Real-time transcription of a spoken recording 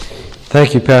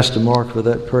Thank you, Pastor Mark, for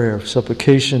that prayer of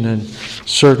supplication and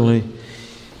certainly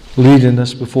leading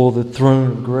us before the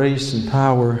throne of grace and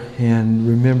power and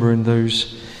remembering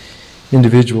those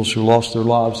individuals who lost their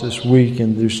lives this week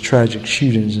and those tragic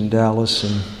shootings in Dallas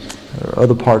and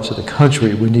other parts of the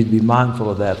country. We need to be mindful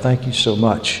of that. Thank you so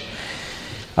much.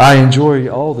 I enjoy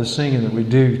all the singing that we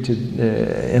do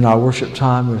in our worship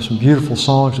time. There's some beautiful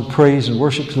songs of praise and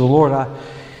worship to the Lord.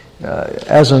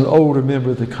 As an older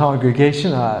member of the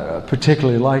congregation, I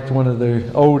particularly liked one of the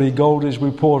oldie goldies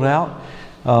we pulled out.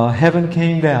 Heaven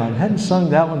Came Down. Hadn't sung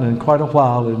that one in quite a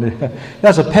while, and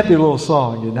that's a peppy little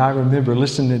song. And I remember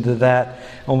listening to that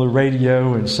on the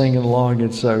radio and singing along.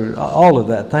 And so, all of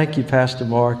that. Thank you, Pastor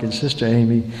Mark and Sister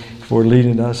Amy, for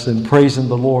leading us and praising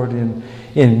the Lord in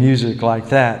music like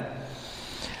that.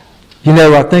 You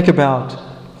know, I think about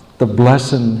the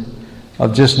blessing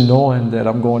of just knowing that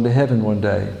I'm going to heaven one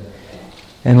day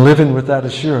and living with that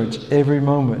assurance every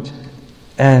moment.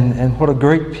 And what a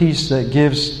great peace that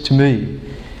gives to me.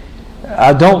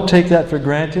 I don't take that for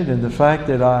granted, and the fact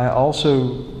that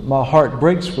my heart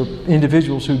breaks for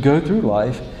individuals who go through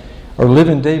life or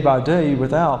living day by day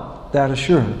without that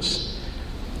assurance.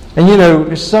 And you know,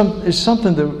 it's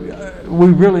something that we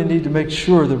really need to make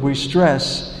sure that we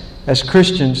stress as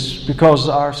Christians, because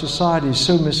our society is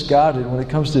so misguided when it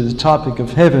comes to the topic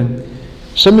of heaven.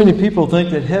 So many people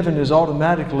think that heaven is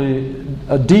automatically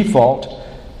a default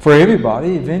for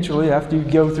everybody. Eventually, after you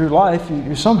go through life,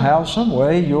 you somehow, some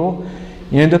way, you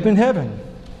end up in heaven.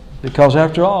 Because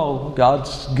after all,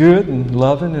 God's good and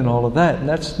loving and all of that. And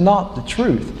that's not the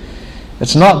truth.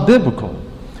 It's not biblical.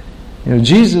 You know,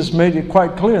 Jesus made it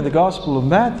quite clear in the Gospel of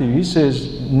Matthew. He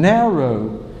says,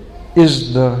 narrow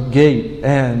is the gate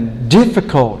and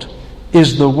difficult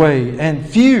is the way, and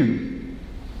few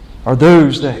are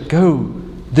those that go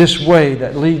this way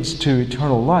that leads to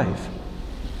eternal life.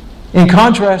 In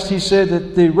contrast, he said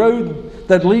that the road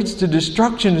that leads to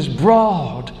destruction is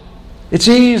broad. It's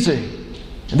easy.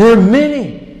 And there are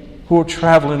many who are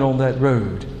traveling on that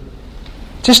road.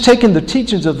 Just taking the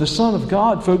teachings of the Son of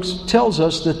God, folks, tells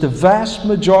us that the vast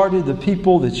majority of the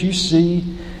people that you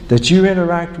see, that you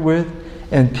interact with,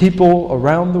 and people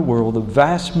around the world, the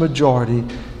vast majority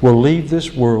will leave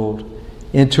this world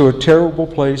into a terrible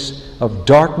place of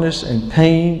darkness and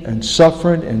pain and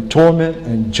suffering and torment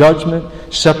and judgment,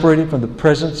 separated from the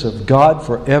presence of God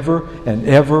forever and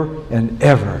ever and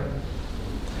ever.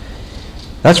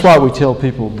 That's why we tell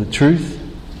people the truth.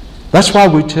 That's why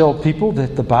we tell people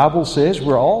that the Bible says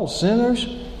we're all sinners,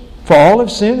 for all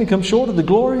have sinned and come short of the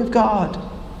glory of God.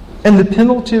 And the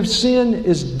penalty of sin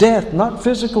is death, not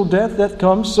physical death, that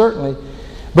comes certainly,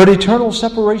 but eternal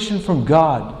separation from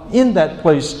God in that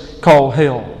place called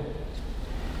hell.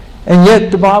 And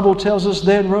yet the Bible tells us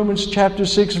there in Romans chapter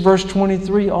 6 verse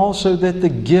 23 also that the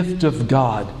gift of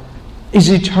God is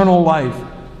eternal life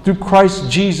through Christ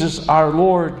Jesus our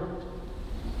Lord.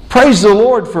 Praise the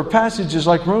Lord for passages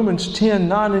like Romans 10,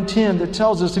 9 and 10 that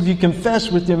tells us if you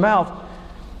confess with your mouth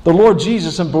the Lord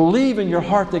Jesus and believe in your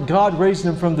heart that God raised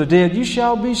Him from the dead, you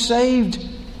shall be saved.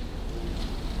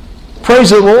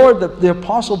 Praise the Lord that the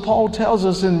Apostle Paul tells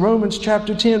us in Romans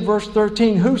chapter 10 verse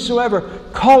 13, whosoever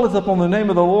calleth upon the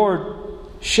name of the Lord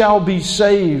shall be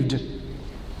saved.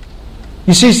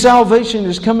 You see, salvation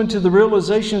is coming to the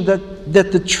realization that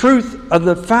the truth of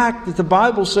the fact that the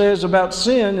Bible says about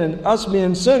sin and us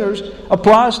being sinners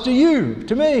applies to you,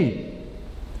 to me.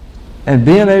 And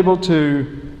being able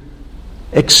to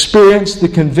experience the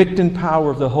convicting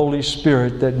power of the Holy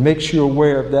Spirit that makes you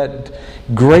aware of that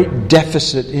great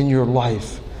deficit in your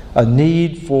life, a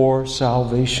need for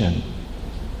salvation.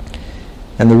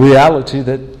 And the reality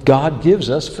that God gives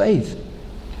us faith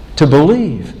to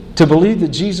believe that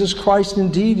Jesus Christ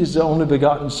indeed is the only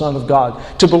begotten Son of God,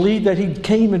 to believe that He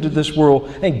came into this world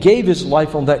and gave His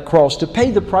life on that cross to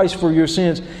pay the price for your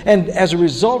sins. And as a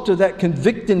result of that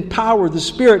convicting power of the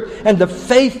Spirit and the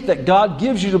faith that God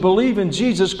gives you to believe in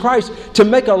Jesus Christ, to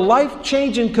make a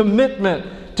life-changing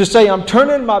commitment to say, I'm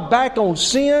turning my back on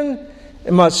sin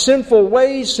and my sinful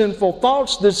ways, sinful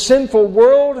thoughts, this sinful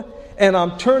world, and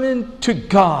I'm turning to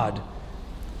God.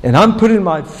 And I'm putting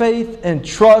my faith and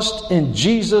trust in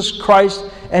Jesus Christ,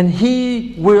 and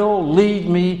He will lead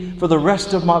me for the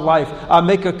rest of my life. I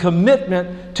make a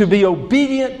commitment to be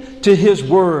obedient to His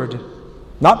Word.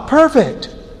 Not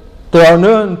perfect. There are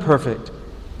none perfect.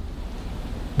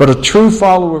 But a true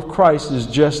follower of Christ is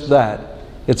just that.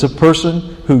 It's a person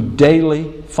who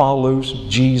daily follows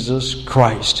Jesus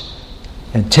Christ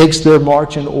and takes their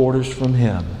marching orders from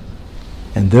Him.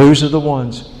 And those are the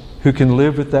ones who can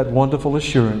live with that wonderful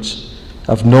assurance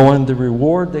of knowing the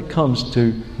reward that comes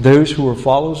to those who are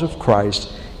followers of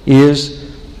Christ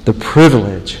is the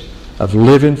privilege of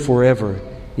living forever,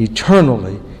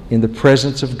 eternally, in the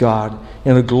presence of God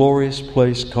in a glorious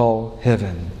place called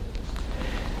heaven.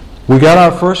 We got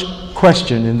our first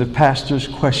question in the pastor's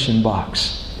question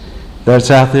box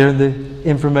that's out there in the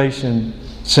information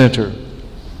center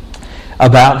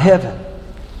about heaven.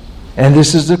 And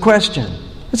this is the question.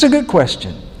 It's a good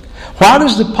question. Why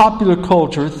does the popular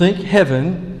culture think of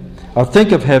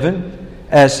heaven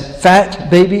as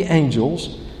fat baby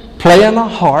angels playing a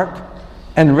harp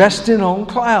and resting on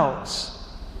clouds?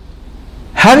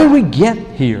 How did we get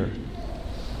here?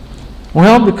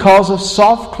 Well, because of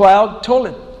soft cloud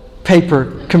toilet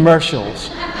paper commercials.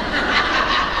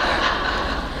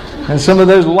 And some of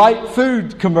those light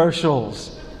food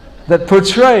commercials that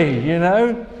portray,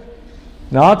 Now,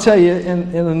 I'll tell you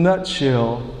in a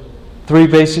nutshell, 3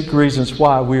 basic reasons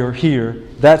why we are here.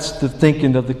 That's the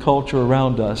thinking of the culture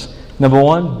around us. Number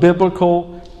 1,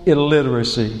 biblical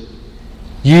illiteracy.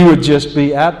 You would just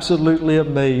be absolutely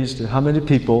amazed at how many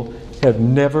people have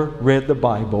never read the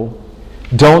Bible,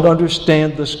 don't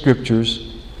understand the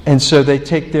Scriptures, and so they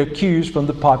take their cues from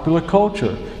the popular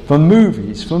culture, from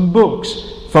movies, from books,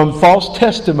 from false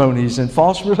testimonies and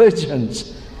false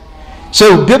religions.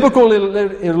 So biblical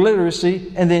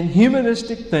illiteracy, and then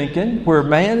humanistic thinking, where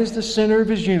man is the center of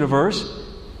his universe,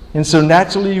 and so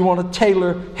naturally you want to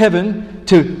tailor heaven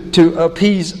to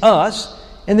appease us,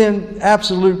 and then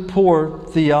absolute poor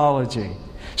theology.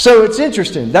 So it's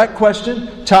interesting. That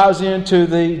question ties into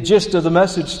the gist of the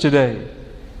message today,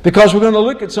 because we're going to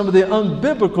look at some of the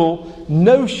unbiblical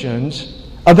notions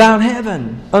about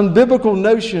heaven. Unbiblical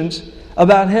notions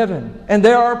about heaven. And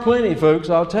there are plenty, folks,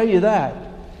 I'll tell you that.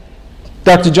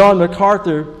 Dr. John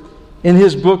MacArthur, in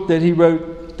his book that he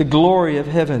wrote, The Glory of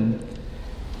Heaven,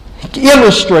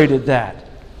 illustrated that.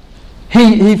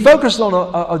 He focused on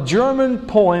a German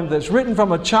poem that's written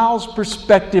from a child's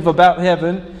perspective about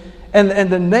heaven. And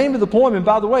the name of the poem, and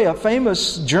by the way, a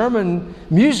famous German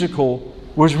musical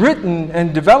was written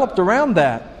and developed around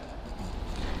that.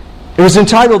 It was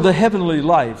entitled The Heavenly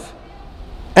Life.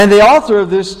 And the author of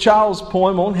this child's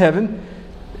poem on heaven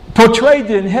portrayed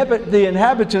the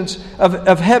inhabitants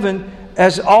of heaven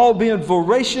as all being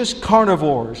voracious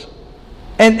carnivores.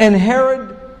 And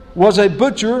Herod was a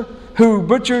butcher who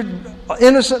butchered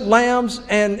innocent lambs,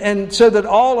 and so that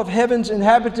all of heaven's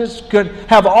inhabitants could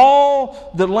have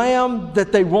all the lamb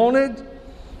that they wanted.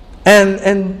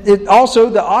 And it also,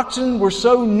 the oxen were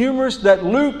so numerous that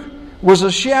Luke was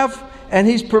a chef, and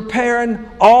he's preparing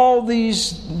all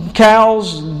these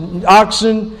cows,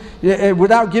 oxen,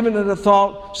 without giving it a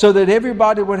thought, so that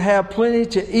everybody would have plenty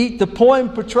to eat. The poem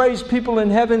portrays people in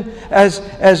heaven as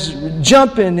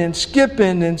jumping and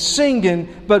skipping and singing,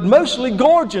 but mostly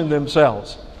gorging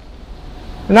themselves.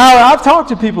 Now, I've talked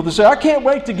to people that say, I can't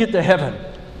wait to get to heaven.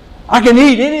 I can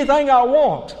eat anything I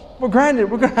want. Well, granted,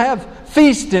 we're going to have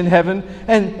feast in heaven,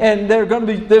 and there's going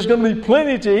to be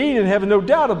plenty to eat in heaven, no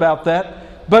doubt about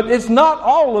that. But it's not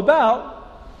all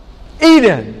about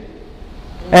eating.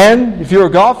 And if you're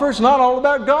a golfer, it's not all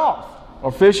about golf.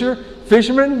 Or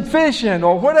fishermen fishing,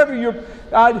 or whatever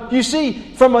you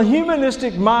see, from a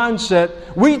humanistic mindset,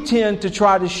 we tend to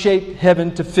try to shape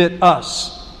heaven to fit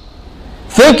us.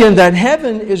 Thinking that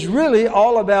heaven is really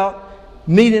all about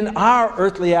meeting our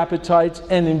earthly appetites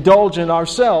and indulging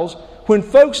ourselves, when,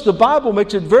 folks, the Bible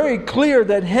makes it very clear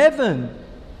that heaven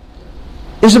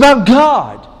is about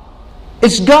God.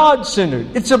 It's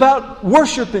God-centered. It's about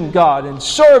worshiping God and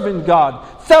serving God,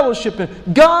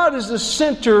 fellowshipping. God is the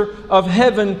center of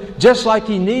heaven, just like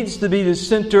He needs to be the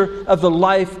center of the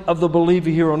life of the believer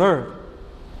here on earth.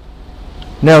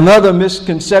 Now, another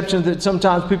misconception that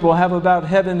sometimes people have about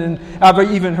heaven, and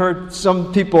I've even heard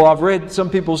I've read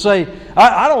some people say,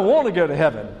 I don't want to go to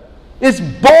heaven. It's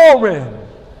boring.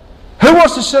 Who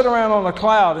wants to sit around on a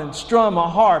cloud and strum a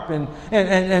harp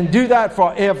and do that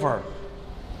forever?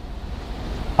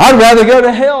 I'd rather go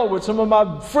to hell with some of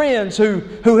my friends who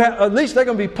at least they're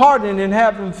going to be partying and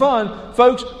having fun.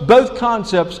 Folks, both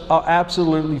concepts are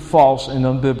absolutely false and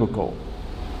unbiblical.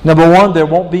 Number 1, there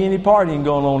won't be any partying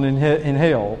going on in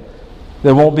hell.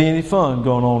 There won't be any fun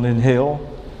going on in hell.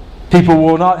 People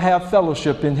will not have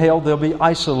fellowship in hell. They'll be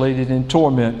isolated in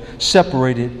torment,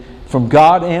 separated from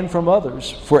God and from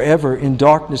others, forever in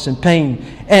darkness and pain.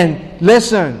 And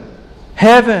listen,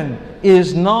 heaven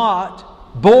is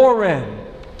not boring.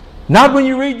 Not when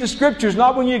you read the Scriptures,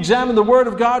 not when you examine the Word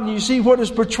of God and you see what is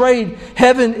portrayed.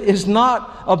 Heaven is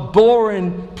not a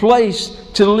boring place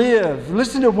to live.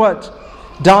 Listen to what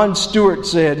Don Stewart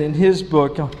said in his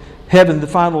book, Heaven, the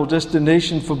Final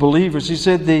Destination for Believers. He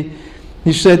said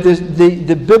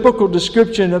the biblical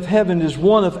description of heaven is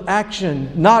one of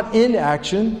action, not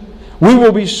inaction, We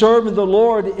will be serving the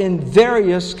Lord in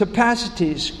various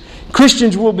capacities.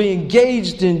 Christians will be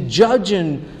engaged in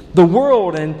judging the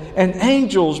world and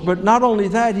angels. But not only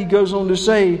that, he goes on to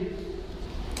say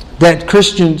that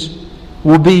Christians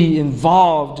will be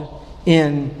involved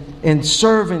in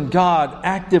serving God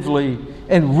actively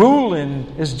and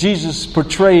ruling, as Jesus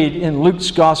portrayed in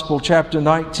Luke's Gospel, chapter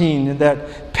 19, in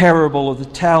that parable of the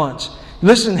talents.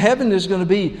 Listen, heaven is going to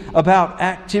be about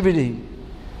activity.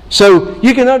 So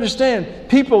you can understand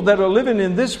people that are living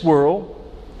in this world,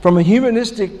 from a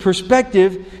humanistic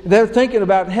perspective, they're thinking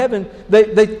about heaven.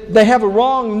 They have a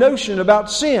wrong notion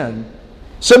about sin.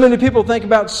 So many people think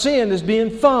about sin as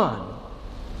being fun.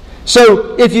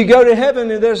 So if you go to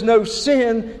heaven and there's no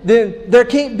sin, then there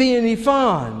can't be any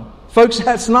fun. Folks,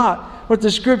 that's not what the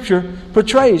Scripture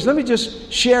portrays. Let me just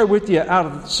share with you out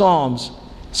of Psalms.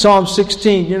 Psalm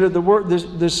 16,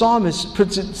 the psalmist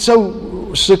puts it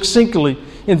so succinctly.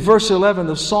 In verse 11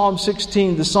 of Psalm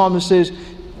 16, the psalmist says,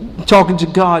 talking to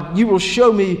God, "You will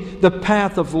show me the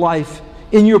path of life.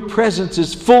 In your presence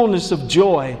is fullness of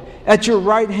joy. At your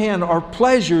right hand are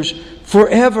pleasures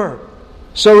forever."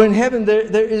 So in heaven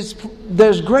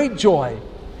there's great joy.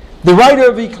 The writer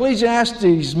of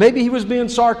Ecclesiastes, maybe he was being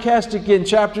sarcastic in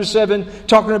chapter 7,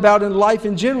 talking about in life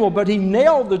in general, but he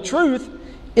nailed the truth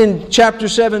in chapter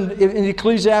 7 in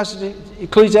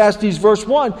Ecclesiastes verse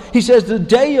 1. He says, "The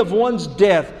day of one's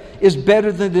death is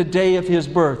better than the day of his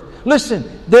birth." Listen,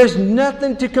 there's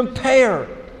nothing to compare.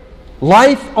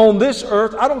 Life on this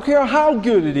earth, I don't care how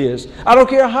good it is. I don't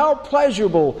care how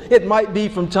pleasurable it might be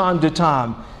from time to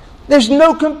time. There's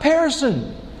no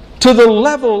comparison to the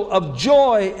level of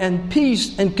joy and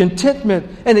peace and contentment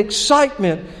and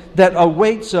excitement that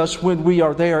awaits us when we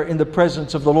are there in the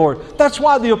presence of the Lord. That's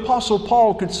why the Apostle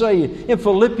Paul could say in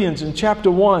Philippians in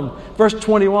chapter 1, verse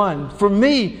 21, "For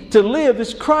me to live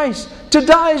is Christ, to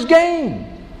die is gain."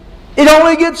 It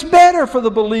only gets better for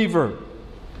the believer.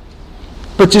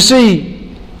 But you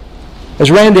see, as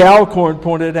Randy Alcorn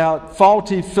pointed out,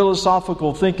 faulty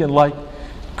philosophical thinking like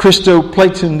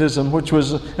Christo-Platonism, which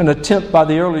was an attempt by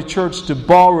the early church to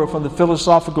borrow from the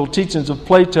philosophical teachings of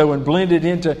Plato and blend it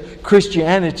into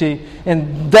Christianity.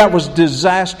 And that was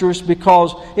disastrous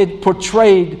because it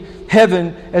portrayed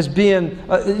heaven as being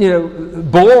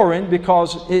boring,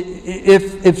 because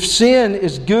if sin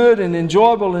is good and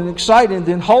enjoyable and exciting,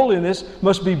 then holiness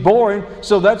must be boring.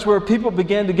 So that's where people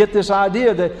began to get this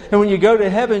idea that and when you go to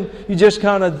heaven, you just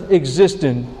kind of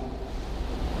existing.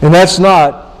 And it's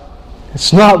not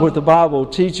what the Bible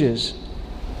teaches.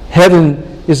 Heaven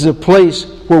is a place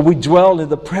where we dwell in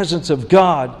the presence of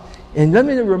God. And let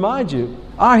me remind you,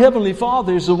 our Heavenly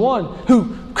Father is the one who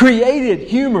created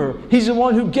humor. He's the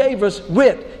one who gave us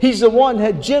wit. He's the one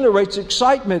that generates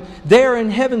excitement. There in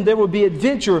heaven there will be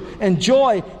adventure and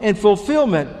joy and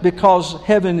fulfillment because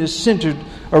heaven is centered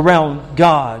around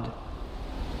God.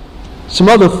 Some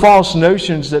other false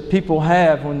notions that people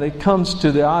have when it comes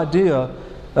to the idea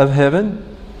of heaven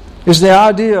is the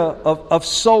idea of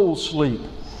soul sleep.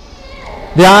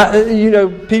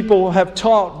 People have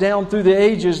taught down through the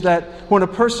ages that when a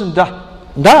person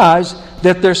dies,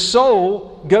 that their soul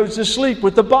goes to sleep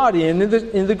with the body and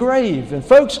in the grave. And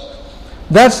folks,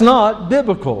 that's not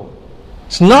biblical.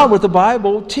 It's not what the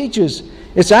Bible teaches.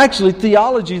 It's actually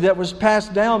theology that was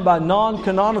passed down by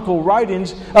non-canonical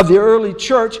writings of the early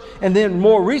church and then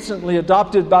more recently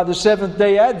adopted by the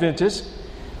Seventh-day Adventists,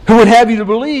 who would have you to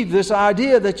believe this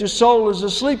idea that your soul is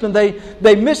asleep. And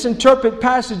they misinterpret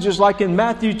passages like in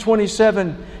Matthew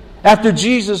 27, after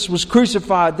Jesus was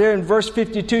crucified. There in verse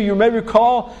 52, you may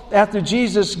recall, after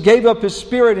Jesus gave up His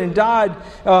Spirit and died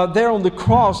there on the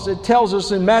cross, it tells us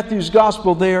in Matthew's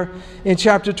Gospel there in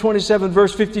chapter 27,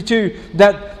 verse 52,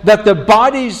 that the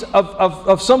bodies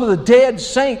of some of the dead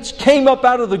saints came up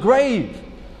out of the grave.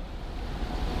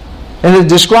 And it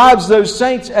describes those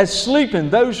saints as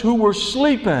sleeping, those who were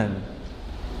sleeping.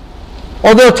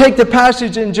 Or they'll take the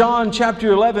passage in John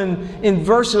chapter 11, in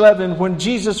verse 11, when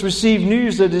Jesus received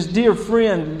news that his dear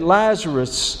friend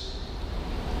Lazarus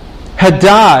had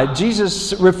died.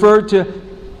 Jesus referred to,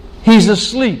 he's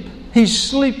asleep, he's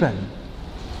sleeping.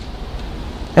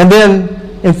 And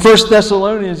then in 1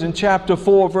 Thessalonians in chapter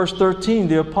 4, verse 13,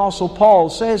 the Apostle Paul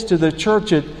says to the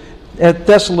church at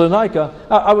Thessalonica,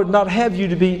 I would not have you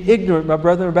to be ignorant, my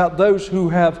brethren, about those who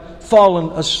have fallen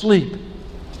asleep.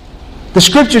 The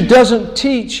Scripture doesn't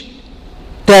teach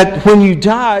that when you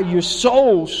die, your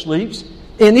soul sleeps.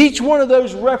 In each one of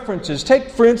those references, take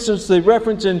for instance the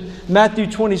reference in Matthew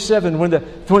 27, when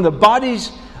the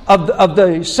bodies of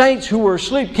the saints who were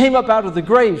asleep came up out of the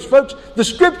graves. Folks, the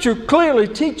Scripture clearly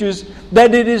teaches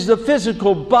that it is the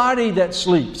physical body that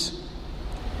sleeps.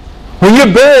 When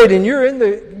you're buried and you're in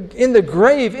the in the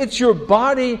grave, it's your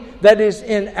body that is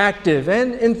inactive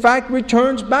and, in fact,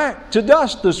 returns back to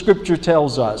dust, the Scripture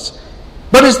tells us.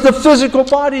 But it's the physical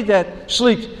body that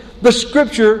sleeps. The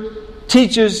Scripture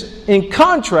teaches, in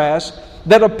contrast,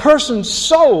 that a person's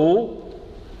soul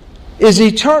is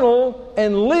eternal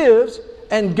and lives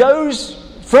and goes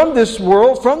from this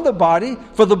world, from the body,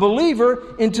 for the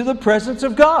believer, into the presence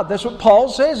of God. That's what Paul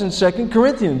says in 2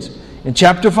 Corinthians. In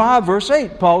chapter 5, verse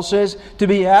 8, Paul says, to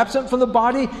be absent from the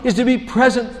body is to be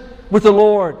present with the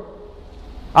Lord.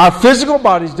 Our physical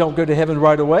bodies don't go to heaven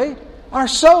right away. Our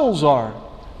souls are.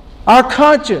 Our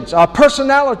conscience, our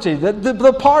personality,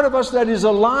 the part of us that is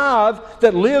alive,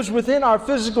 that lives within our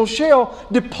physical shell,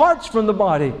 departs from the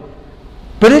body.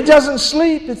 But it doesn't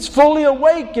sleep. It's fully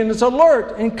awake and it's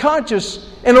alert and conscious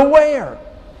and aware.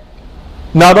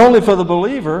 Not only for the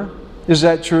believer is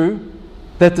that true,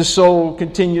 that the soul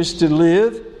continues to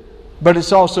live, but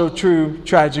it's also true,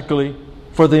 tragically,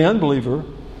 for the unbeliever.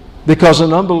 Because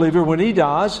an unbeliever, when he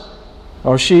dies,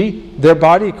 or she, their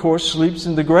body, of course, sleeps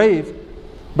in the grave.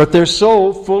 But their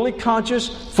soul, fully conscious,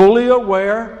 fully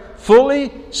aware,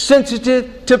 fully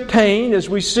sensitive to pain, as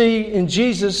we see in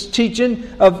Jesus' teaching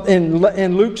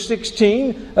in Luke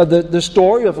 16, the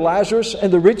story of Lazarus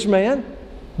and the rich man.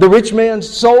 The rich man's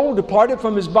soul departed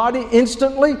from his body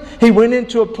instantly. He went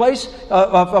into a place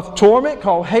of torment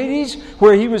called Hades,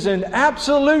 where he was in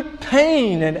absolute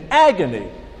pain and agony.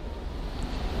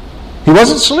 He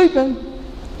wasn't sleeping.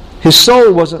 His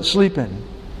soul wasn't sleeping.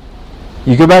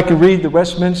 You go back and read the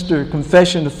Westminster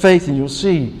Confession of Faith, and you'll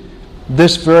see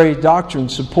this very doctrine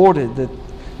supported, that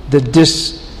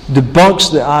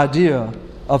debunks the idea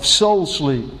of soul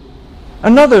sleep.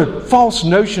 Another false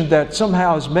notion that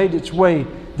somehow has made its way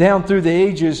down through the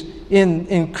ages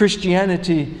in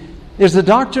Christianity is the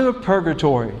doctrine of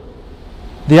purgatory.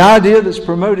 The idea that's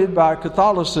promoted by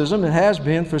Catholicism, and has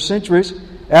been for centuries,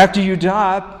 after you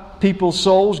die, people's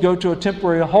souls go to a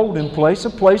temporary holding place, a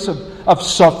place of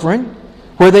suffering,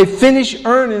 where they finish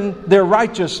earning their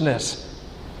righteousness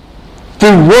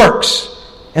through works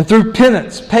and through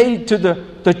penance paid to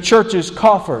the church's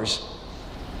coffers.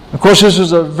 Of course, this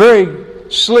was a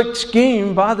very slick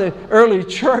scheme by the early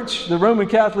church, the Roman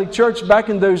Catholic Church, back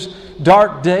in those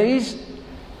dark days,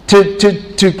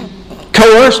 to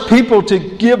coerce people to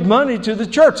give money to the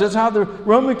church. That's how the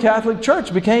Roman Catholic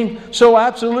Church became so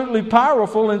absolutely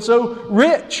powerful and so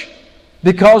rich.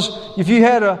 Because if you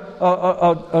had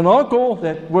an uncle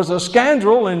that was a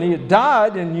scoundrel and he had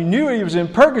died and you knew he was in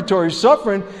purgatory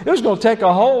suffering, it was going to take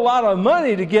a whole lot of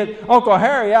money to get Uncle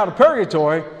Harry out of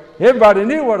purgatory. Everybody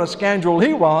knew what a scoundrel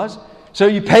he was. So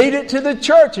you paid it to the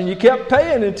church, and you kept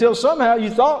paying until somehow you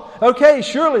thought, okay,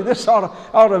 surely this ought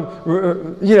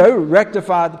to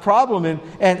rectify the problem,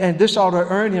 and this ought to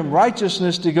earn him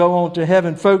righteousness to go on to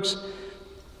heaven. Folks,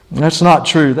 that's not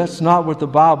true. That's not what the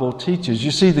Bible teaches.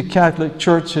 You see, the Catholic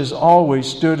Church has always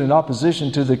stood in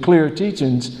opposition to the clear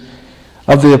teachings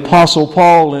of the Apostle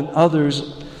Paul and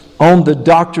others on the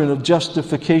doctrine of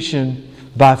justification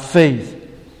by faith.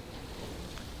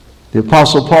 The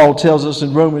Apostle Paul tells us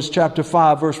in Romans chapter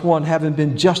 5, verse 1, having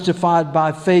been justified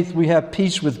by faith, we have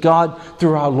peace with God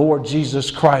through our Lord Jesus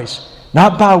Christ,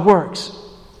 not by works.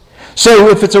 So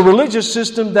if it's a religious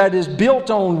system that is built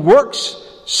on works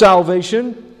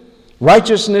salvation,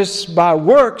 righteousness by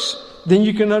works, then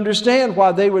you can understand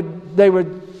why they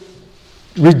would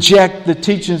reject the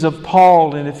teachings of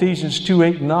Paul in Ephesians 2,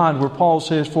 8, and 9, where Paul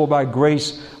says, for by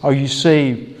grace are you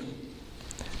saved,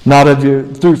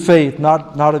 through faith,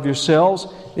 not of yourselves.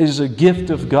 It is a gift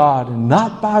of God, and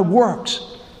not by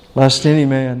works, lest any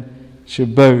man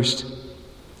should boast.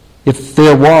 If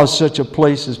there was such a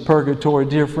place as purgatory,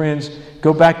 dear friends,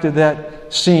 go back to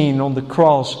that scene on the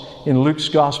cross in Luke's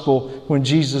Gospel when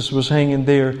Jesus was hanging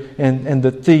there and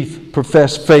the thief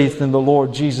professed faith in the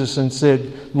Lord Jesus and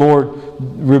said, Lord,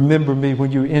 remember me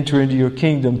when you enter into your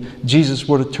kingdom. Jesus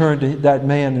would have turned to that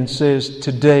man and says,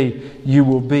 today you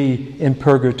will be in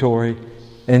purgatory.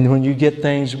 And when you get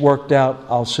things worked out,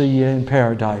 I'll see you in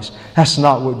paradise. That's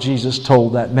not what Jesus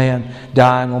told that man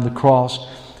dying on the cross.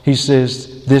 He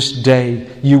says, this day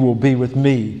you will be with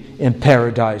me in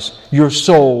paradise. Your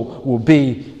soul will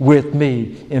be with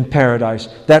me in paradise.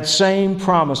 That same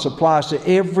promise applies to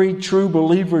every true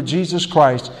believer of Jesus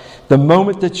Christ. The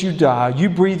moment that you die, you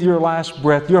breathe your last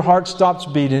breath, your heart stops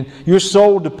beating, your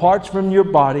soul departs from your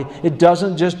body. It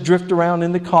doesn't just drift around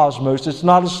in the cosmos. It's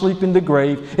not asleep in the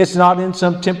grave. It's not in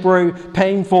some temporary,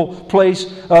 painful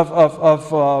place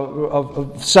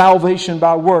of salvation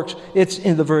by works. It's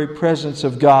in the very presence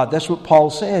of God. That's what Paul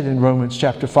said in Romans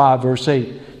chapter 5, verse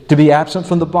 8. To be absent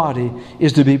from the body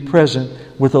is to be present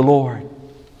with the Lord.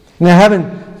 Now,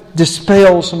 having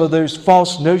dispel some of those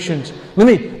false notions. Let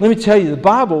me tell you, the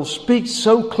Bible speaks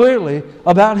so clearly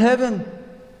about heaven.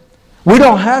 We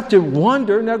don't have to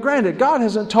wonder. Now, granted, God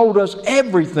hasn't told us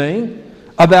everything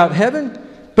about heaven,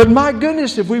 but my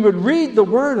goodness, if we would read the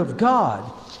Word of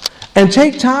God and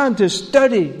take time to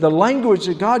study the language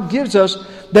that God gives us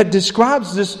that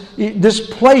describes this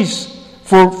place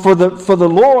for the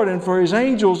Lord and for His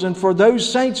angels and for those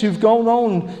saints who've gone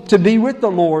on to be with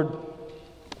the Lord.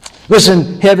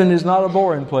 Listen, heaven is not a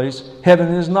boring place.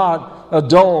 Heaven is not a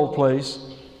dull place.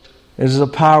 It is a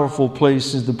powerful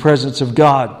place in the presence of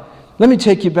God. Let me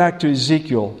take you back to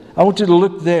Ezekiel. I want you to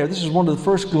look there. This is one of the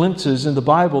first glimpses in the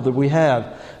Bible that we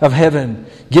have of heaven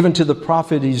given to the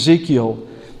prophet Ezekiel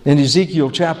in Ezekiel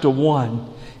chapter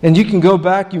 1. And you can go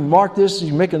back, you mark this,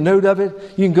 you make a note of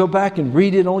it. You can go back and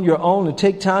read it on your own and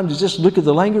take time to just look at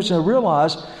the language and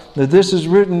realize that this is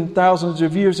written thousands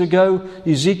of years ago.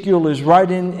 Ezekiel is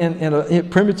writing in a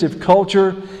primitive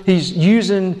culture. He's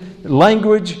using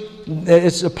language.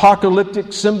 It's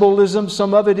apocalyptic symbolism.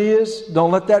 Some of it is.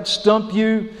 Don't let that stump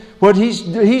you. What he's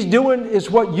doing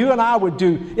is what you and I would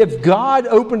do. If God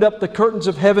opened up the curtains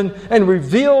of heaven and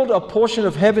revealed a portion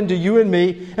of heaven to you and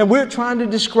me, and we're trying to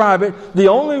describe it, the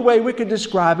only way we could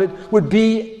describe it would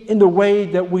be in the way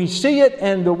that we see it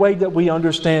and the way that we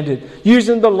understand it,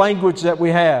 using the language that we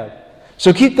have.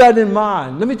 So keep that in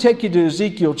mind. Let me take you to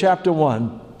Ezekiel chapter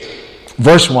 1,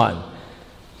 verse 1.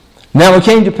 Now it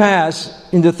came to pass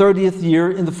in the 30th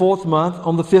year, in the 4th month,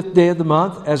 on the 5th day of the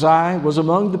month, as I was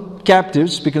among the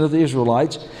captives, speaking of the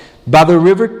Israelites, by the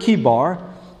river Kibar,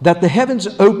 that the heavens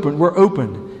were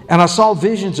opened, and I saw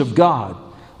visions of God.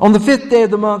 On the 5th day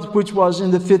of the month, which was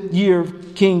in the 5th year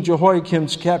of King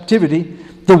Jehoiakim's captivity,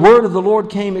 the word of the Lord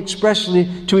came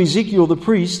expressly to Ezekiel the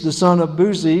priest, the son of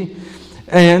Buzi,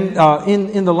 and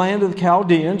in the land of the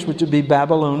Chaldeans, which would be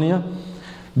Babylonia,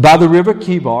 by the river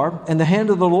Kibar, and the hand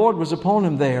of the Lord was upon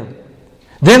him there.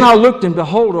 Then I looked, and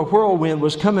behold, a whirlwind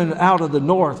was coming out of the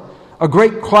north, a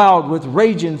great cloud with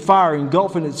raging fire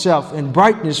engulfing itself, and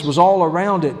brightness was all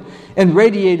around it, and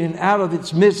radiating out of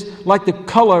its midst like the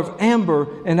color of amber,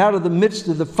 and out of the midst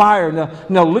of the fire.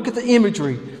 Now look at the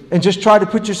imagery, and just try to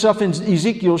put yourself in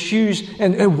Ezekiel's shoes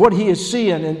and what he is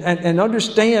seeing, and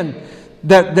understand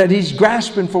that he's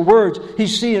grasping for words.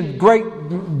 He's seeing great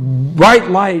bright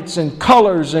lights and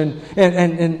colors and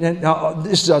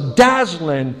this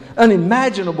dazzling,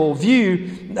 unimaginable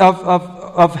view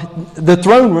of the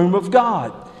throne room of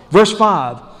God. Verse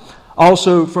 5.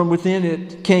 Also from within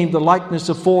it came the likeness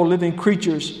of 4 living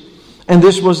creatures, and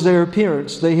this was their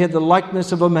appearance. They had the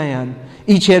likeness of a man.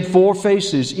 Each had 4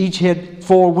 faces. Each had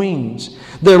 4 wings.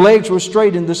 Their legs were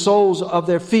straight, and the soles of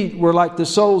their feet were like the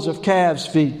soles of calves'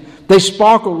 feet. They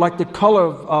sparkled like the color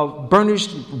of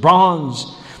burnished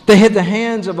bronze. They had the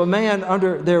hands of a man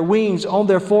under their wings on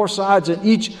their 4 sides, and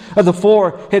each of the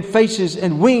 4 had faces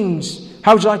and wings.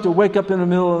 How would you like to wake up in the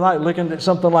middle of the night looking at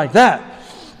something like that?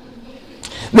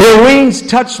 Their wings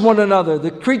touched one another.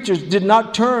 The creatures did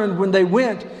not turn when they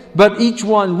went, but each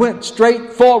one went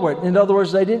straight forward. In other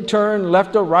words, they didn't turn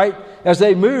left or right. As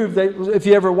they moved, if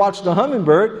you ever watched a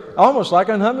hummingbird, almost like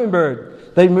a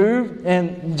hummingbird, they moved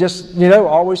and just,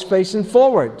 always facing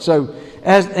forward. So,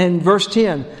 as in verse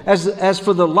 10, as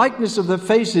for the likeness of the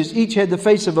faces, each had the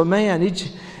face of a man.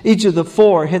 Each of the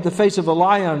 4 had the face of a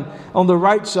lion on the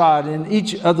right side, and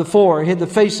each of the 4 had the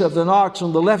face of an ox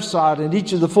on the left side, and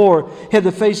each of the 4 had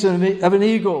the face of an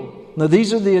eagle. Now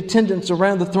these are the attendants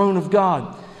around the throne of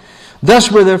God.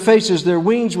 Thus were their faces. Their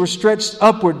wings were stretched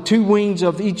upward. 2 wings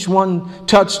of each one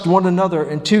touched one another,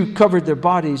 and 2 covered their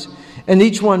bodies. And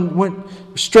each one went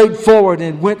straight forward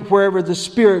and went wherever the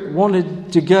Spirit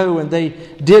wanted to go, and they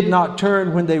did not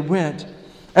turn when they went.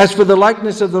 As for the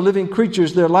likeness of the living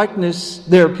creatures, their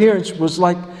appearance was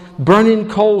like burning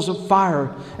coals of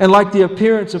fire, and like the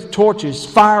appearance of torches.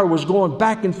 Fire was going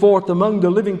back and forth among the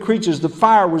living creatures. The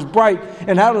fire was bright,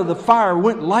 and out of the fire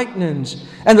went lightnings.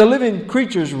 And the living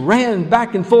creatures ran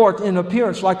back and forth in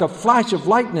appearance like a flash of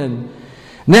lightning.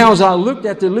 Now as I looked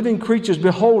at the living creatures,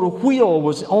 behold, a wheel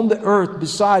was on the earth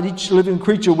beside each living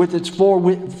creature with its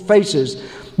 4 faces.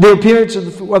 The appearance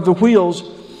of the wheels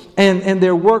and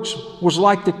their works was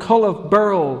like the color of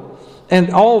beryl. And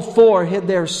all 4 had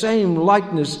their same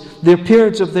likeness. The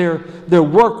appearance of their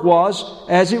work was,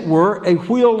 as it were, a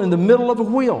wheel in the middle of a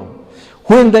wheel.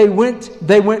 When they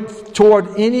went toward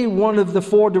any one of the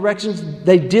 4 directions.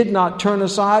 They did not turn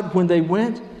aside when they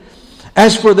went.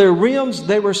 As for their rims,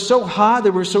 they were so high,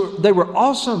 they were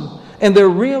awesome, and their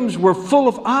rims were full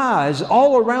of eyes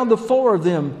all around the 4 of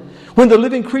them. When the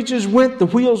living creatures went, the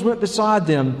wheels went beside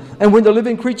them. And when the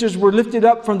living creatures were lifted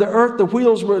up from the earth, the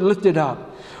wheels were lifted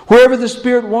up. Wherever the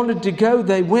Spirit wanted to go,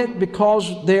 they went,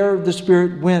 because there the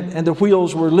Spirit went, and the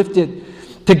wheels were lifted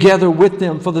together with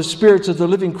them, for the spirits of the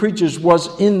living creatures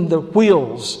was in the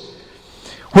wheels.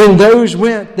 When those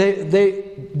went,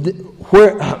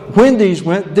 when these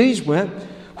went, these went.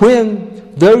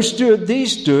 When those stood,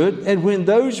 these stood. And when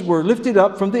those were lifted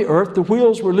up from the earth, the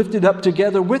wheels were lifted up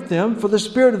together with them, for the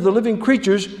spirit of the living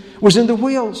creatures was in the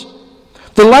wheels.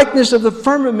 The likeness of the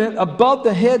firmament above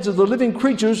the heads of the living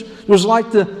creatures was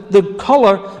like the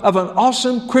color of an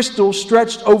awesome crystal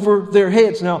stretched over their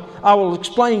heads. Now, I will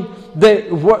explain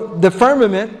the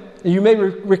firmament. You may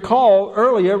recall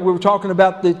earlier we were talking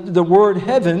about the word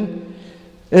heaven.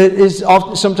 It is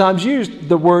often sometimes used,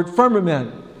 the word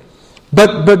firmament.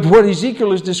 But what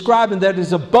Ezekiel is describing, that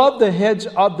is above the heads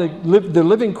of the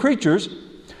living creatures,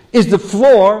 is the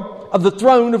floor of the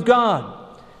throne of God.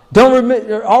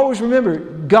 Always remember,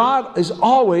 God is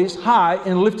always high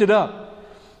and lifted up.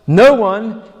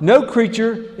 No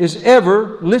creature is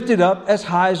ever lifted up as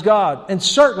high as God, and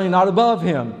certainly not above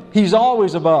Him. He's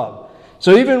always above.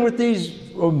 So even with these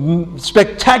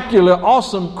spectacular,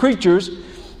 awesome creatures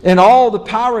and all the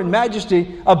power and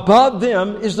majesty, above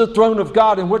them is the throne of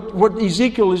God. And what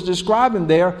Ezekiel is describing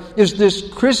there is this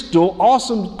crystal,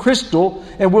 awesome crystal.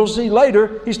 And we'll see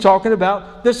later, he's talking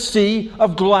about the sea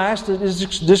of glass that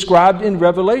is described in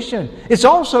Revelation. It's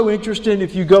also interesting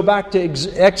if you go back to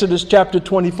Exodus chapter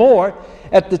 24,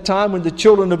 at the time when the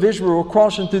children of Israel were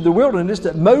crossing through the wilderness,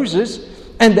 that Moses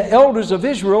and the elders of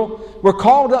Israel were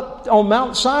called up on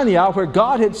Mount Sinai, where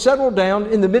God had settled down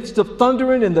in the midst of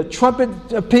thundering and the trumpet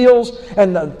peals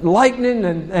and the lightning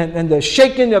and the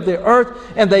shaking of the earth.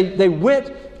 And they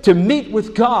went to meet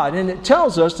with God. And it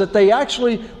tells us that they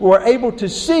actually were able to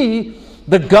see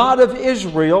the God of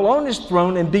Israel on His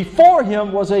throne, and before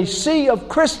Him was a sea of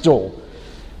crystal.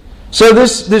 So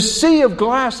this sea of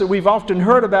glass that we've often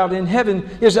heard about in heaven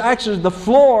is actually the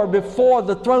floor before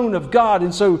the throne of God.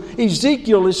 And so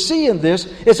Ezekiel is seeing this.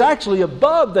 It's actually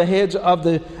above the heads of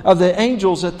the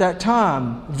angels at that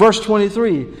time. Verse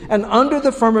 23, and under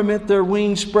the firmament their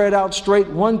wings spread out straight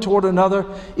one toward another.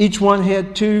 Each one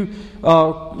had two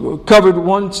covered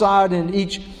one side, and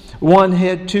each one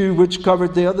had two which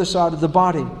covered the other side of the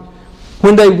body.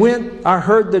 When they went, I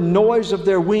heard the noise of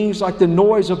their wings like the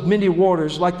noise of many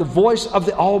waters, like the voice of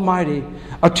the Almighty,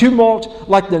 a tumult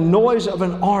like the noise of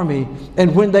an army.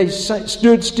 And when they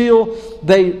stood still,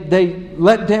 they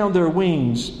let down their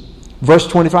wings. Verse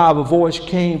 25, a voice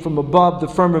came from above the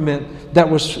firmament that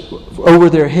was over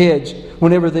their heads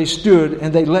whenever they stood,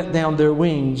 and they let down their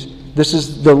wings. This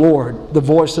is the Lord, the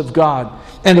voice of God.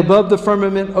 And above the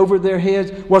firmament over their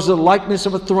heads was the likeness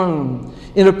of a throne,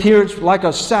 in appearance like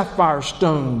a sapphire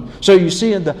stone. So you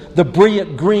see in the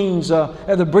brilliant greens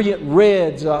and the brilliant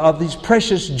reds of these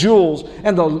precious jewels,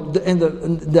 and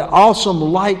the awesome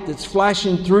light that's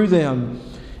flashing through them.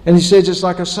 And he says it's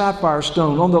like a sapphire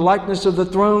stone. On the likeness of the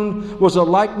throne was a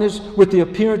likeness with the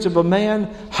appearance of a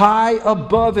man high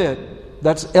above it.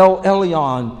 That's El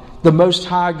Elyon, the Most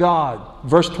High God.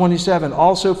 Verse 27,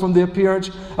 also from the appearance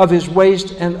of his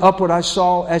waist and upward I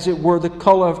saw as it were the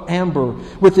color of amber,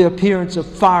 with the appearance of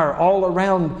fire all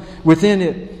around within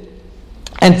it.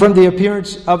 And from the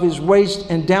appearance of his waist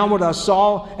and downward I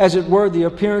saw as it were the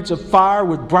appearance of fire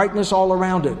with brightness all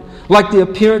around it. Like the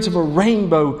appearance of a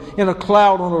rainbow in a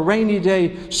cloud on a rainy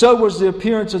day, so was the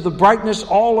appearance of the brightness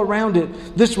all around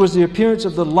it. This was the appearance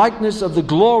of the likeness of the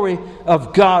glory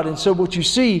of God. And so what you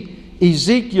see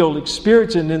Ezekiel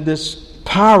experiencing in this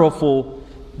powerful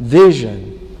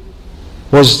vision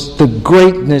was the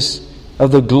greatness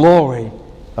of the glory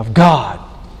of God.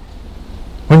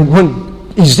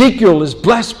 When Ezekiel is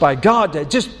blessed by God to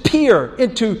just peer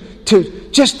into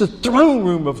just the throne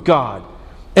room of God,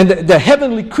 and the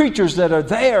heavenly creatures that are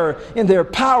there in their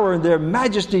power and their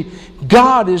majesty,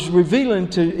 God is revealing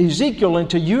to Ezekiel and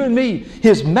to you and me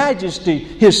His majesty,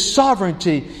 His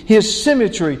sovereignty, His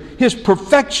symmetry, His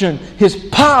perfection, His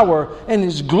power, and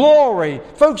His glory.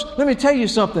 Folks, let me tell you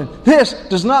something. This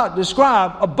does not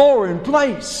describe a boring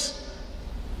place.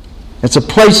 It's a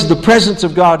place of the presence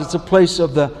of God. It's a place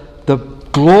of the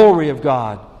glory of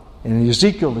God. And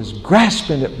Ezekiel is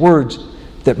grasping at words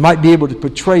that might be able to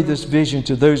portray this vision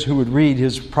to those who would read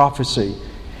his prophecy.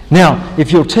 Now,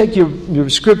 if you'll take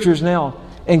your scriptures now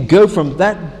and go from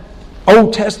that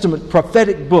Old Testament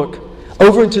prophetic book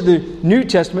over into the New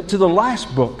Testament to the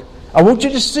last book, I want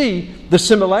you to see the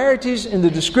similarities in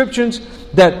the descriptions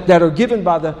that are given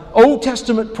by the Old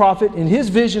Testament prophet in his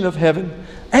vision of heaven,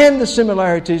 and the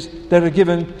similarities that are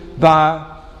given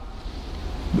by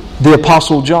the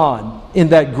Apostle John in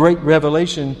that great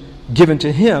revelation given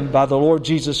to him by the Lord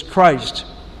Jesus Christ.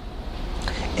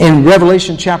 In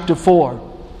Revelation chapter 4,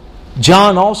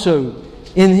 John also,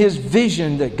 in his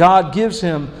vision that God gives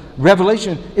him,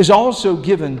 Revelation, is also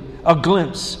given a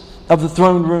glimpse of the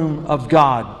throne room of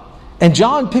God. And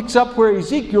John picks up where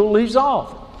Ezekiel leaves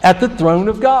off, at the throne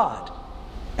of God.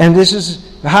 And this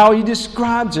is how he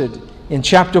describes it in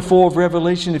chapter 4 of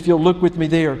Revelation. If you'll look with me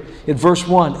there at verse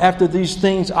 1. After these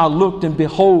things I looked, and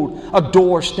behold, a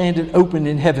door standing open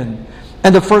in heaven.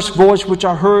 And the first voice which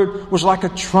I heard was like a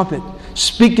trumpet,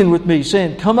 speaking with me,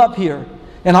 saying, Come up here,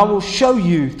 and I will show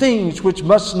you things which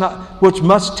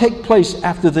must take place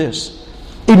after this.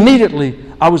 Immediately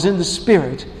I was in the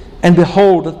Spirit, and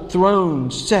behold, a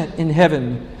throne set in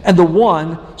heaven, and the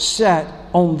One sat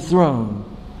on the throne.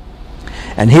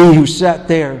 And he who sat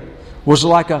there was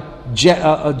like a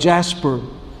jasper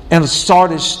and a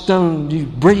sardis stone, these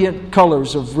brilliant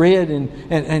colors of red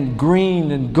and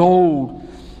green and gold,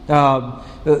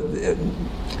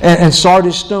 and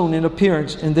sardis stone in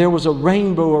appearance. And there was a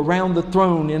rainbow around the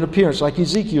throne in appearance, like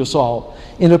Ezekiel saw,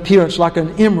 in appearance like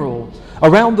an emerald.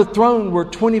 Around the throne were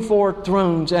 24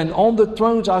 thrones, and on the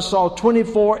thrones I saw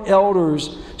 24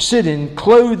 elders sitting,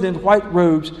 clothed in white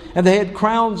robes, and they had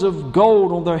crowns of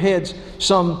gold on their heads.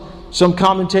 Some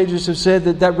commentators have said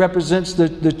that represents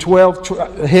the 12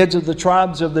 heads of the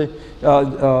tribes of the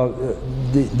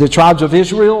tribes of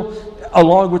Israel,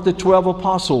 along with the 12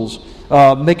 apostles,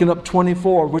 making up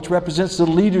 24, which represents the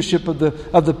leadership of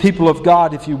the people of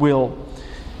God, if you will.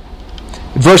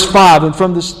 Verse 5, and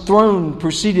from this throne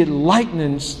proceeded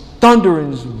lightnings,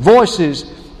 thunderings, voices,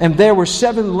 and there were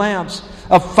 7 lamps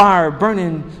of fire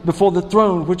burning before the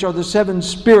throne, which are the 7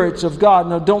 spirits of God.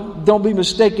 Now don't be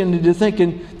mistaken into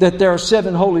thinking that there are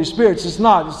 7 Holy Spirits. It's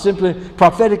not. It's simply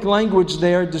prophetic language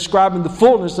there describing the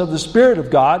fullness of the Spirit of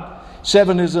God.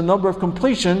 7 is a number of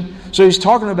completion. So he's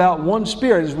talking about one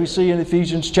Spirit, as we see in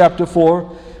Ephesians chapter 4,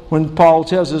 when Paul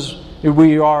tells us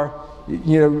we are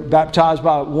baptized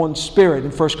by one Spirit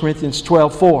in 1 Corinthians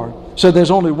 12:4. So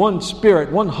there's only one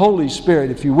Spirit, one Holy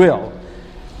Spirit, if you will.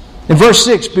 In verse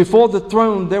 6, before the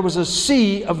throne there was a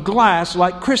sea of glass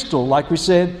like crystal, like we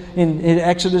said in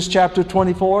Exodus chapter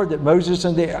 24, that Moses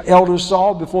and the elders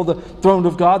saw before the throne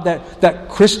of God, that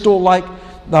crystal-like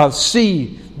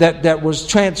sea that was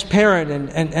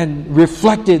transparent and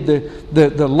reflected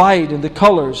the light and the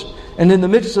colors. And in the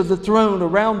midst of the throne,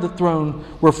 around the throne,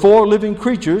 were 4 living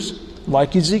creatures,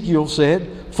 like Ezekiel said,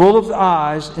 full of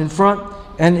eyes in front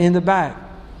and in the back.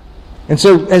 And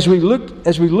so as we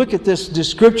look at this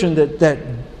description that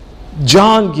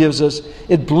John gives us,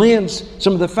 it blends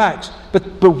some of the facts. But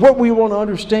what we want to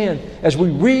understand as we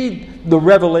read the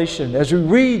Revelation, as we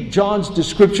read John's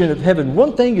description of heaven,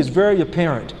 one thing is very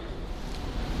apparent.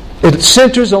 It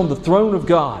centers on the throne of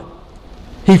God.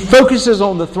 He focuses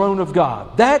on the throne of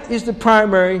God. That is the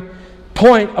primary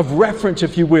point of reference,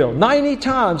 if you will. 90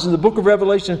 times in the book of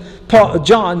Revelation,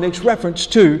 John makes reference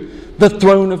to the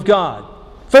throne of God.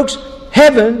 Folks,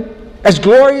 heaven, as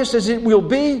glorious as it will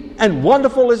be, and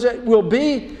wonderful as it will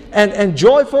be, and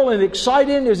joyful and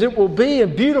exciting as it will be,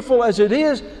 and beautiful as it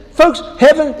is, folks,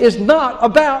 heaven is not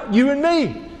about you and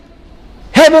me.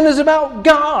 Heaven is about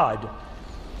God.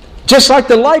 Just like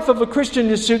the life of a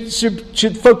Christian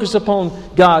should focus upon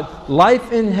God,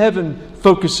 life in heaven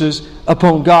focuses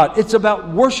upon God. It's about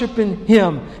worshiping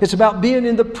Him. It's about being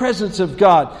in the presence of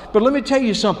God. But let me tell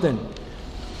you something.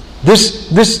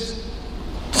 This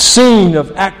scene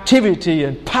of activity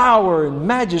and power and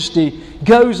majesty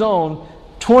goes on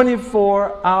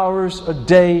 24 hours a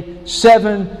day,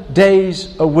 7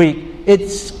 days a week.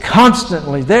 It's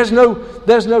constantly. There's no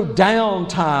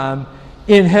downtime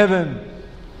in heaven.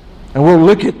 And we'll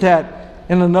look at that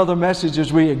in another message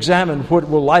as we examine what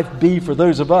will life be for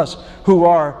those of us who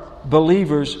are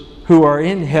believers who are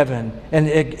in heaven and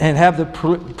have the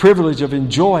privilege of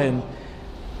enjoying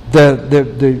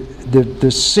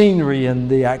the scenery and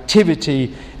the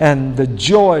activity and the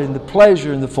joy and the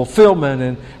pleasure and the fulfillment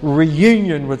and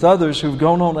reunion with others who've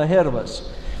gone on ahead of us.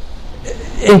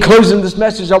 In closing this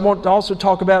message, I want to also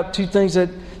talk about 2 things that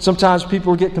sometimes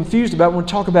people get confused about when we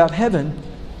talk about heaven.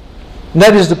 And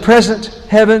that is the present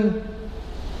heaven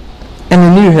and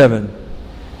the new heaven.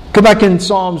 Go back in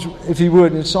Psalms, if you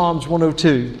would, in Psalms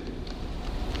 102.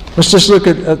 Let's just look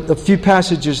at a few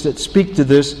passages that speak to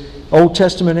this, Old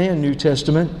Testament and New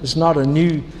Testament. It's not a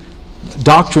new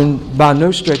doctrine by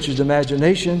no stretch of the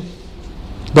imagination,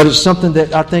 but it's something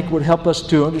that I think would help us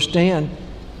to understand.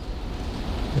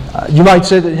 You might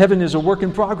say that heaven is a work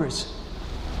in progress.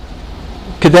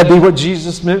 Could that be what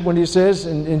Jesus meant when He says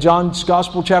in John's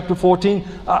Gospel, chapter 14,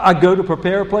 I go to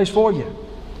prepare a place for you.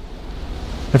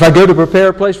 If I go to prepare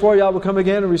a place for you, I will come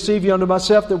again and receive you unto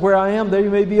myself, that where I am, there you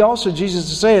may be also.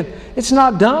 Jesus is saying, it's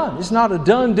not done. It's not a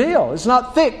done deal. It's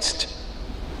not fixed.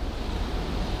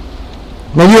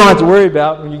 Now, you don't have to worry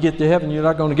about when you get to heaven, you're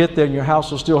not going to get there and your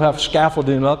house will still have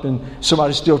scaffolding up and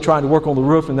somebody's still trying to work on the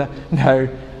roof and that.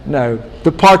 No.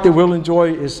 The part that we'll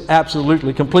enjoy is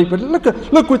absolutely complete. But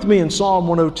look with me in Psalm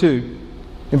 102,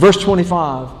 in verse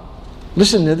 25.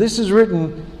 Listen, this is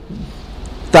written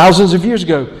thousands of years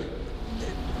ago.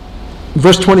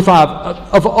 Verse 25,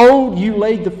 of old you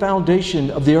laid the foundation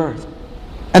of the earth,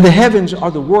 and the heavens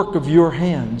are the work of your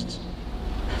hands.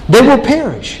 They will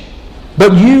perish,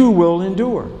 but you will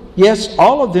endure. Yes,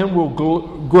 all of them will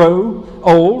grow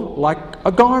old like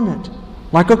a garment,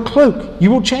 like a cloak. You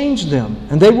will change them,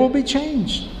 and they will be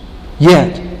changed.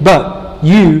 But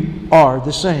you are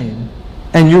the same,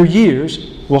 and your years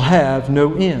will have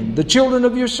no end. The children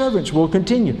of your servants will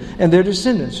continue, and their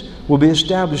descendants will be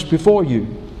established before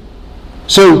you.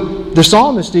 So the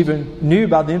psalmist even knew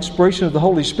by the inspiration of the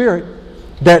Holy Spirit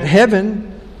that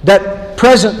heaven, that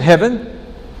present heaven,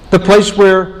 the place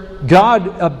where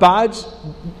God abides,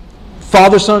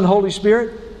 Father, Son, Holy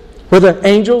Spirit, where the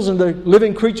angels and the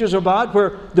living creatures abide,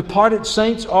 where departed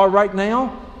saints are right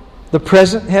now, the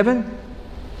present heaven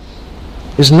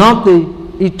is not the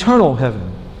eternal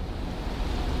heaven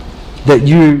that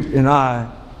you and I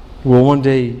will one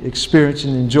day experience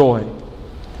and enjoy.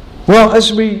 Well,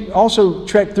 as we also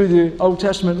trek through the Old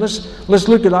Testament, let's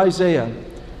look at Isaiah.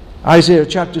 Isaiah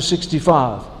chapter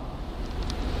 65.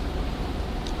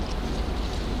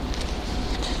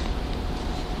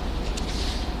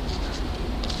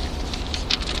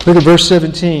 Look at verse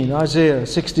 17. Isaiah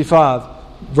 65,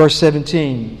 verse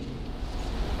 17.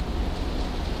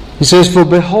 He says, "For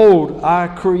behold, I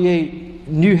create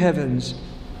new heavens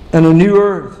and a new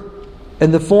earth,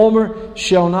 and the former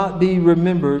shall not be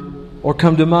remembered or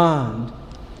come to mind."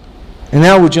 And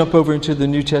now we'll jump over into the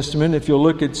New Testament. If you'll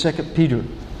look at 2 Peter.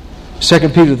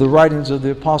 2 Peter, the writings of the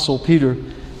Apostle Peter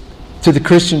to the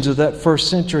Christians of that first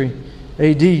century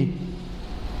A.D.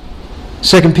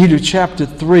 2 Peter chapter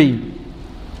 3.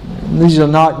 These are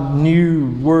not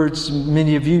new words.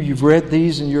 Many of you, you've read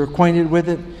these and you're acquainted with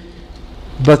it.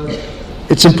 But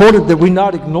it's important that we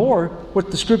not ignore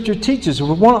what the Scripture teaches. If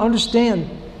we want to understand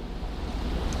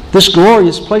this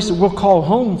glorious place that we'll call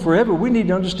home forever, we need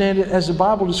to understand it as the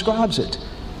Bible describes it.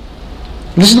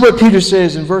 Listen to what Peter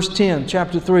says in verse 10,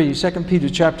 chapter 3, 2 Peter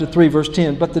chapter 3, verse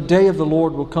 10. "But the day of the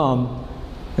Lord will come,"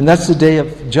 and that's the day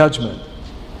of judgment.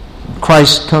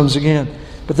 Christ comes again.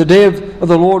 "But the day of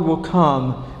the Lord will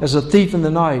come as a thief in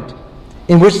the night,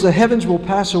 in which the heavens will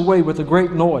pass away with a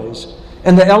great noise,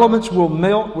 and the elements will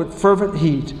melt with fervent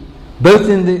heat. Both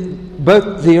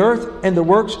the earth and the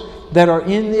works that are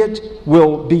in it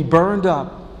will be burned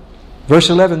up." Verse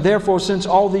 11, "Therefore, since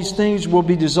all these things will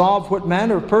be dissolved, what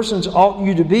manner of persons ought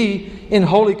you to be in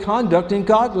holy conduct and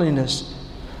godliness,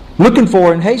 looking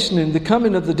for and hastening the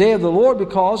coming of the day of the Lord,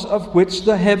 because of which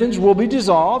the heavens will be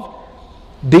dissolved,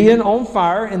 being on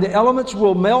fire, and the elements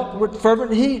will melt with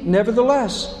fervent heat.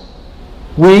 Nevertheless,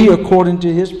 we, according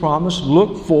to His promise,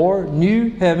 look for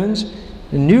new heavens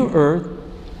and new earth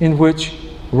in which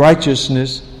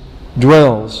righteousness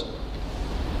dwells."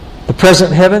 The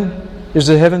present heaven is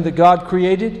the heaven that God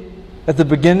created at the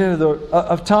beginning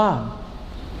of time.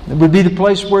 It would be the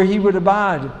place where He would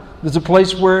abide. It's a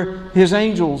place where His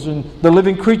angels and the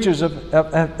living creatures of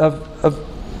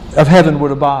heaven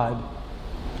would abide.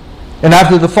 And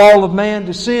after the fall of man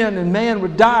to sin, and man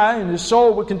would die and his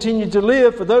soul would continue to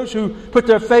live, for those who put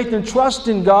their faith and trust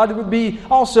in God, it would be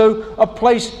also a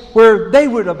place where they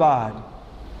would abide.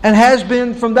 And has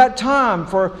been from that time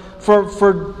for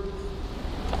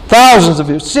thousands of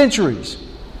years, centuries.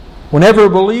 Whenever a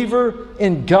believer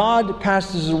in God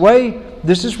passes away,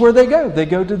 this is where they go. They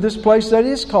go to this place that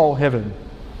is called heaven.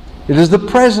 It is the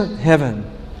present heaven.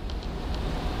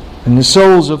 And the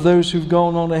souls of those who've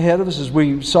gone on ahead of us, as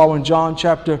we saw in John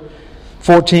chapter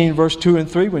 14, verse 2 and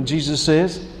 3, when Jesus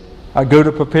says, "I go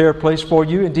to prepare a place for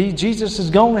you." Indeed, Jesus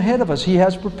has gone ahead of us. He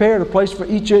has prepared a place for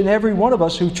each and every one of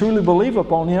us who truly believe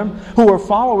upon Him, who are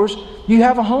followers. You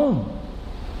have a home.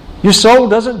 Your soul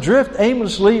doesn't drift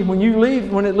aimlessly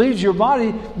when it leaves your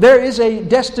body. There is a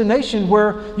destination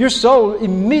where your soul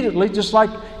immediately, just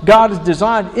like God has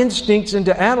designed instincts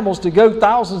into animals to go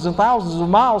thousands and thousands of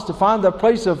miles to find the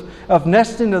place of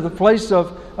nesting, or the place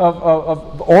of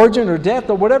origin or death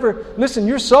or whatever. Listen,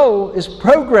 your soul is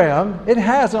programmed. It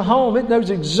has a home. It knows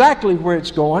exactly where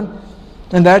it's going.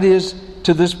 And that is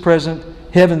to this present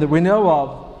heaven that we know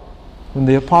of. When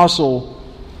the Apostle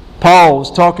Paul was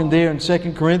talking there in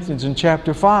 2 Corinthians in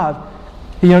chapter 5,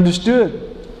 he understood.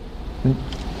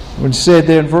 When he said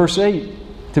there in verse 8,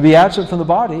 to be absent from the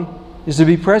body is to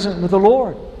be present with the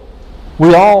Lord.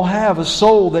 We all have a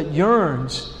soul that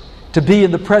yearns to be in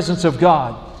the presence of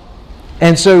God.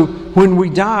 And so when we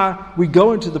die, we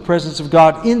go into the presence of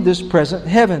God in this present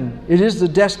heaven. It is the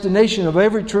destination of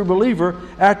every true believer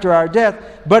after our death,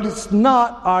 but it's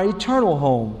not our eternal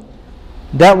home.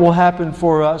 That will happen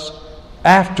for us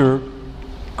after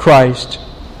Christ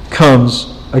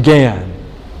comes again.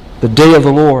 The day of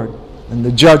the Lord and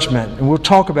the judgment. And we'll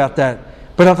talk about that.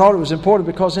 But I thought it was important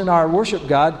because in our worship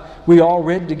guide, we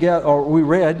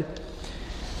read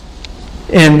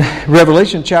in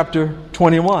Revelation chapter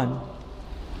 21.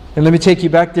 And let me take you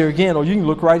back there again, or you can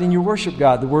look right in your worship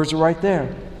guide. The words are right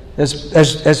there. As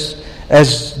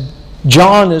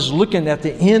John is looking at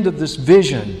the end of this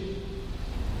vision,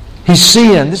 he's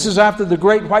seeing, this is after the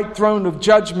great white throne of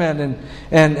judgment,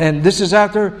 and this is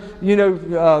after,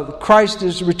 Christ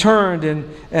is returned,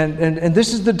 and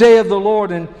this is the day of the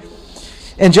Lord.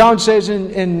 And John says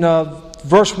in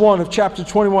verse 1 of chapter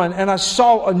 21, "And I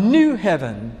saw a new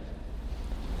heaven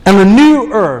and a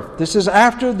new earth." This is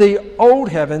after the old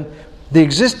heaven, the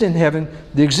existing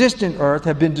earth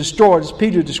have been destroyed, as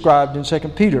Peter described in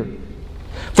 2 Peter.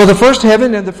 "For the first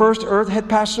heaven and the first earth had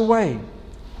passed away.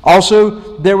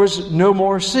 Also, there was no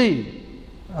more sea."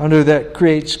 I know that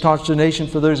creates consternation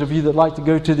for those of you that like to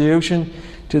go to the ocean,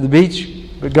 to the beach,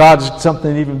 but God has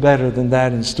something even better than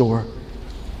that in store.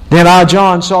 "Then I,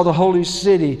 John, saw the holy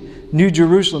city, New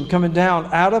Jerusalem, coming down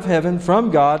out of heaven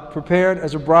from God, prepared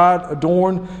as a bride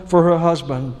adorned for her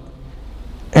husband.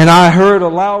 And I heard a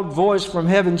loud voice from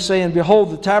heaven saying,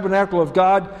 'Behold, the tabernacle of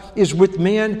God is with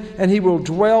men, and He will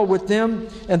dwell with them,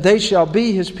 and they shall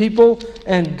be His people,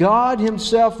 and God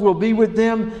Himself will be with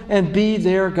them and be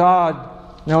their God.'"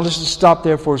 Now let's just stop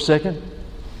there for a second.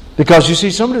 Because you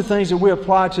see, some of the things that we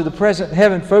apply to the present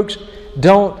heaven, folks,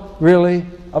 don't really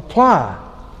apply.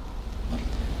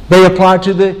 They apply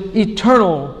to the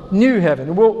eternal new heaven.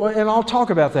 And I'll talk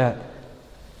about that.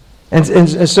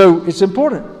 And so it's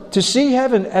important to see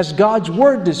heaven as God's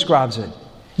Word describes it.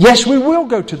 Yes, we will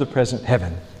go to the present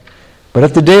heaven. But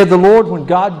at the day of the Lord, when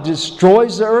God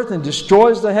destroys the earth and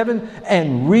destroys the heaven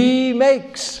and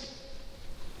remakes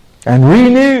and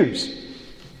renews,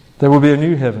 there will be a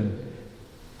new heaven,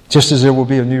 just as there will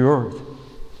be a new earth.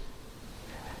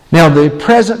 Now, the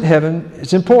present heaven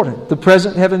is important. The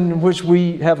present heaven in which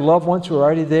we have loved ones who are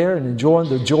already there and enjoying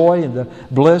the joy and the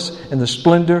bliss and the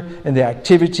splendor and the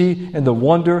activity and the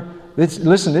wonder.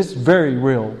 Listen, it's very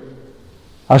real.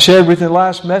 I shared with you in the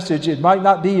last message, it might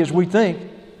not be as we think.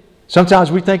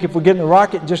 Sometimes we think if we get in a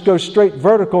rocket and just go straight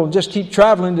vertical and just keep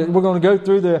traveling, that we're going to go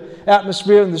through the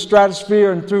atmosphere and the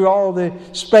stratosphere and through all the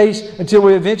space until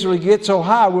we eventually get so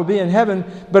high we'll be in heaven.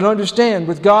 But understand,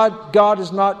 with God, God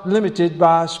is not limited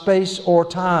by space or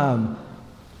time.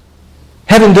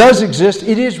 Heaven does exist.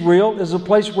 It is real. It is a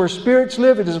place where spirits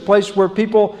live. It is a place where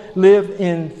people live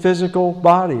in physical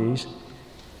bodies.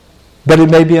 But it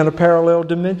may be in a parallel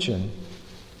dimension,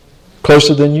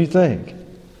 closer than you think.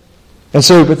 And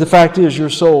so, but the fact is, your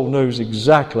soul knows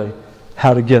exactly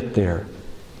how to get there.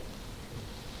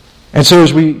 And so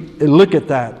as we look at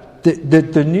that,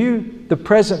 the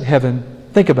present heaven,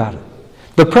 think about it.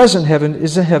 The present heaven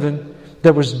is a heaven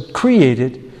that was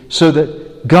created so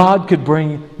that God could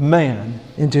bring man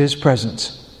into His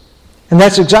presence. And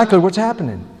that's exactly what's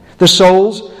happening. The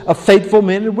souls of faithful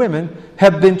men and women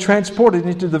have been transported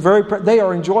into the very they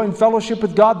are enjoying fellowship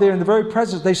with God there in the very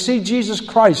presence. They see Jesus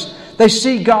Christ. They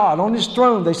see God on His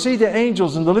throne. They see the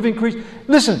angels and the living creatures.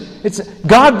 Listen,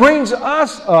 God brings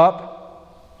us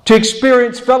up to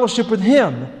experience fellowship with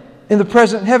Him in the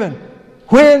present heaven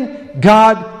when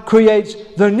God creates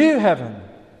the new heaven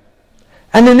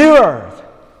and the new earth.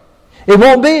 It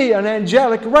won't be an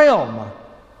angelic realm.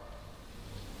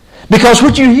 Because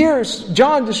what you hear is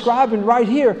John describing right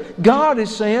here, God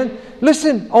is saying,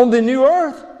 listen, on the new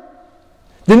earth,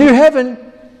 the new heaven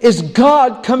is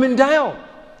God coming down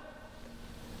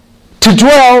to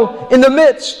dwell in the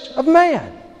midst of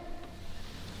man.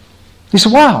 You say,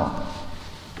 wow,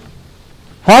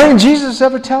 why didn't Jesus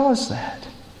ever tell us that?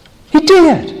 He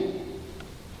did.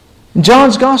 In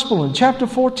John's Gospel in chapter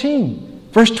 14,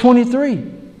 verse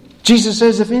 23, Jesus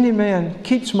says, if any man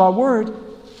keeps my word,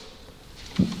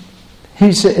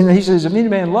 He says, if any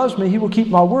man loves me, he will keep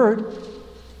my word.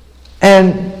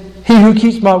 And he who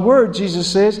keeps my word,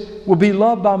 Jesus says, will be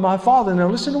loved by my Father. Now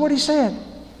listen to what He said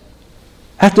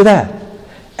after that.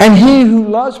 And he who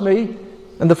loves me,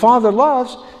 and the Father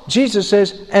loves, Jesus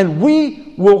says, and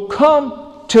we will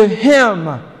come to Him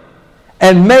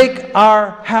and make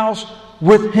our house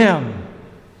with Him.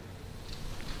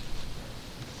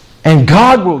 And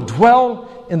God will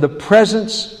dwell in the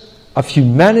presence of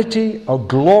humanity, a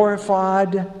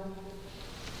glorified,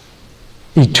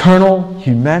 eternal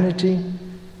humanity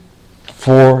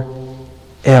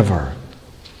forever.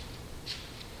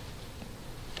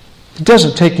 It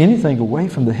doesn't take anything away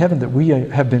from the heaven that we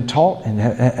have been taught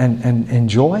and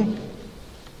enjoy.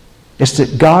 It's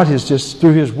that God has just,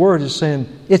 through His Word, is saying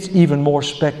it's even more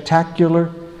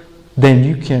spectacular than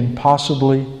you can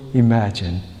possibly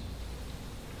imagine.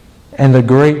 And the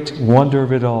great wonder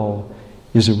of it all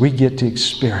is that we get to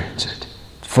experience it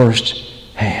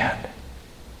firsthand.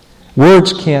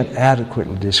 Words can't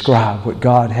adequately describe what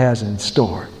God has in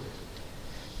store.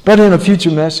 But in a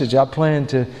future message, I plan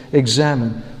to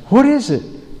examine what is it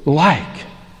like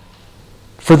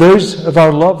for those of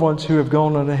our loved ones who have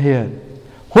gone on ahead.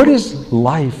 What is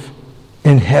life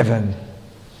in heaven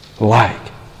like?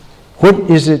 What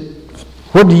is it?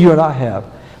 What do you and I have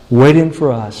waiting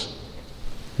for us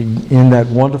in that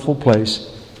wonderful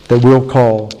place that we'll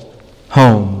call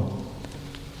home?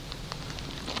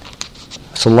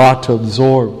 It's a lot to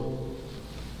absorb.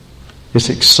 It's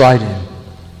exciting.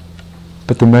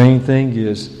 But the main thing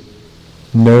is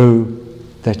know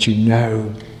that you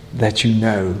know that you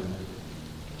know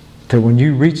that when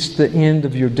you reach the end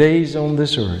of your days on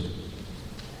this earth,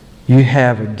 you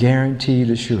have a guaranteed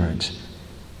assurance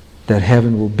that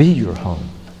heaven will be your home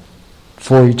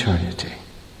for eternity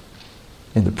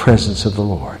in the presence of the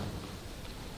Lord.